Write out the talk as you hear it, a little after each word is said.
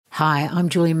Hi, I'm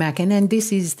Julie Macken and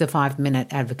this is the 5-Minute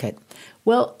Advocate.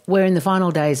 Well, we're in the final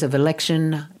days of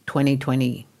election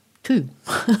 2022.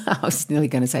 I was nearly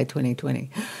going to say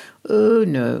 2020. Oh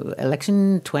no,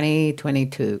 election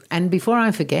 2022. And before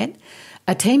I forget,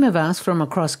 a team of us from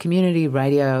across community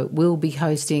radio will be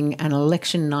hosting an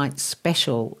election night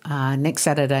special next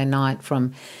Saturday night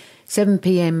from 7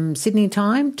 p.m. Sydney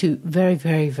time to very,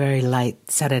 very, very late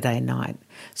Saturday night.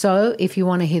 So if you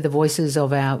want to hear the voices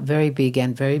of our very big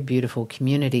and very beautiful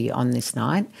community on this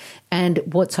night and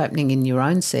what's happening in your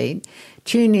own seat,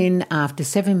 tune in after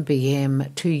 7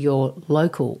 p.m. to your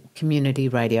local community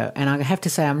radio. And I have to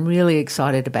say I'm really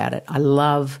excited about it. I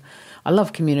love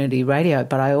community radio,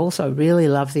 but I also really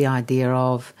love the idea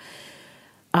of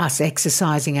us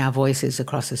exercising our voices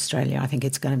across Australia. I think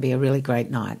it's going to be a really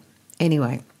great night.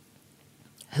 Anyway,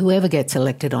 whoever gets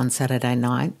elected on Saturday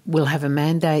night will have a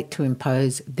mandate to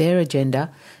impose their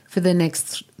agenda for the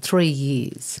next 3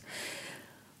 years.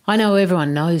 I know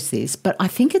everyone knows this, but I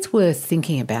think it's worth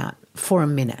thinking about for a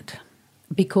minute,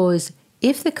 because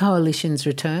if the coalition's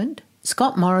returned,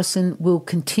 Scott Morrison will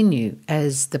continue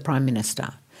as the Prime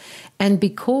Minister. And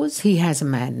because he has a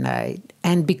mandate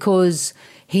and because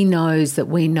he knows that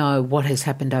we know what has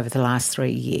happened over the last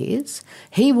 3 years,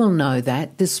 he will know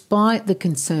that despite the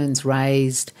concerns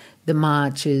raised, the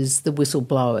marches, the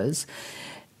whistleblowers,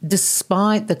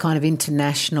 despite the kind of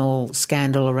international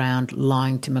scandal around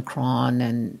lying to Macron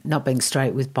and not being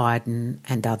straight with Biden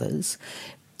and others,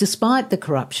 despite the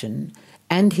corruption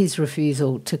and his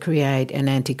refusal to create an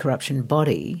anti-corruption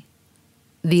body,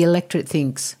 the electorate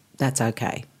thinks that's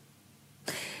okay.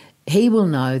 He will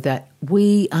know that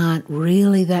we aren't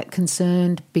really that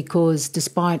concerned because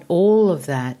despite all of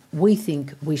that, we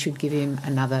think we should give him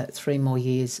another 3 more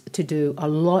years to do a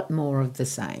lot more of the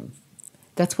same.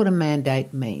 That's what a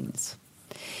mandate means.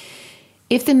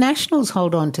 If the Nationals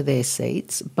hold on to their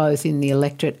seats, both in the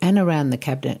electorate and around the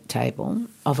cabinet table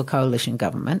of a coalition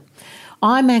government,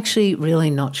 I'm actually really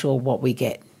not sure what we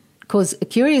get. Because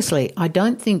curiously, I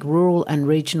don't think rural and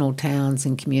regional towns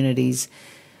and communities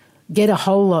get a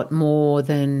whole lot more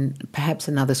than perhaps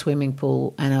another swimming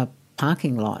pool and a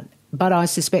parking lot. But I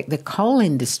suspect the coal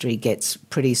industry gets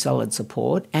pretty solid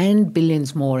support and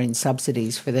billions more in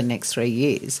subsidies for the next 3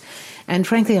 years. And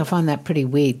frankly, I find that pretty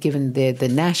weird given they're the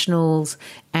Nationals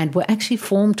and were actually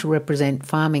formed to represent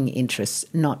farming interests,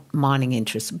 not mining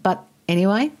interests. But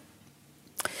anyway,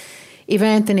 if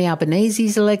Anthony Albanese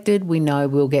is elected, we know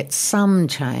we'll get some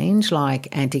change, like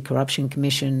Anti-Corruption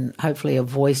Commission, hopefully a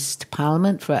voiced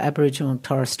parliament for Aboriginal and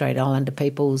Torres Strait Islander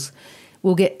peoples.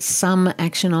 We'll get some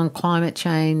action on climate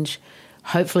change,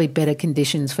 hopefully better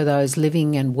conditions for those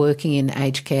living and working in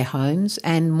aged care homes,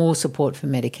 and more support for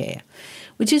Medicare,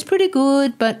 which is pretty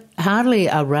good, but hardly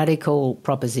a radical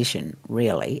proposition,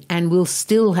 really. And we'll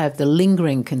still have the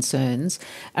lingering concerns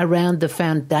around the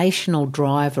foundational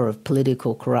driver of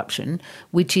political corruption,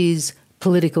 which is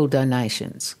political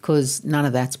donations, because none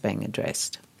of that's being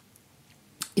addressed.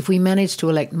 If we manage to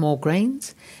elect more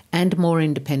Greens and more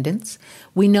independents,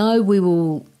 we know we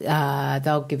will,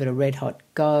 they'll give it a red-hot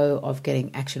go of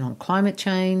getting action on climate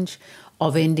change,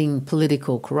 of ending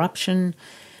political corruption.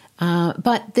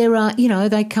 But there are,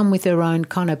 they come with their own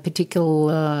kind of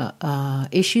particular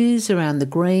issues around the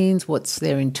Greens, what's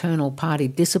their internal party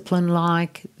discipline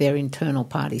like, their internal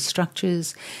party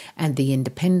structures, and the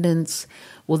independents.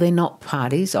 Well, they're not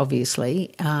parties,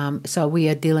 obviously. So we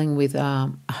are dealing with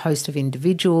a host of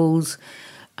individuals.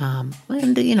 And,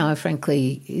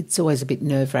 frankly, it's always a bit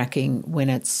nerve-wracking when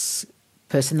it's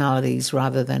personalities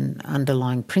rather than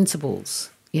underlying principles,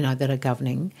 that are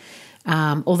governing.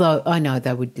 Although I know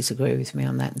they would disagree with me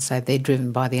on that and say they're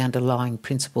driven by the underlying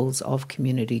principles of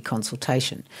community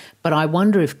consultation. But I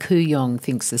wonder if Kooyong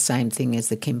thinks the same thing as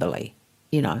the Kimberley,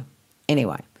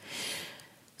 Anyway,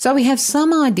 so we have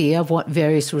some idea of what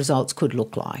various results could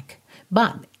look like.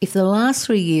 But if the last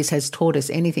 3 years has taught us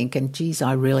anything, and geez,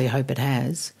 I really hope it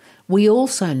has, we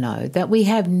also know that we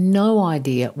have no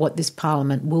idea what this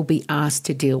parliament will be asked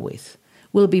to deal with.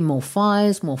 Will it be more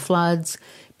fires, more floods,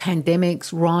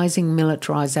 pandemics, rising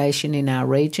militarisation in our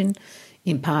region,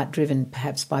 in part driven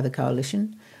perhaps by the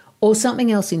coalition, or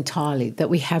something else entirely that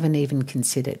we haven't even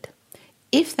considered?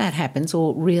 If that happens,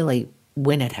 or really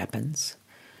when it happens,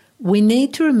 we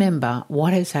need to remember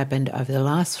what has happened over the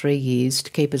last 3 years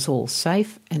to keep us all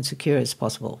safe and secure as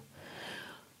possible.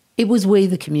 It was we,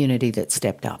 the community, that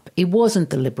stepped up. It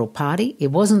wasn't the Liberal Party, it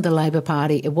wasn't the Labor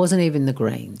Party, it wasn't even the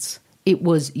Greens. It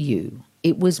was you,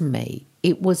 it was me,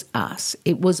 it was us,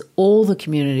 it was all the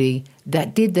community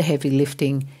that did the heavy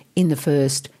lifting in the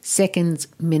first seconds,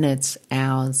 minutes,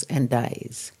 hours and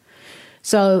days.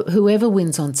 So whoever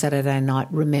wins on Saturday night,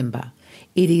 remember,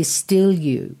 It is still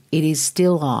you, it is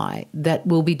still I that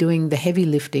will be doing the heavy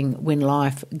lifting when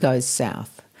life goes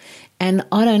south. And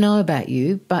I don't know about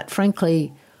you, but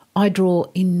frankly, I draw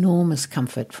enormous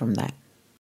comfort from that.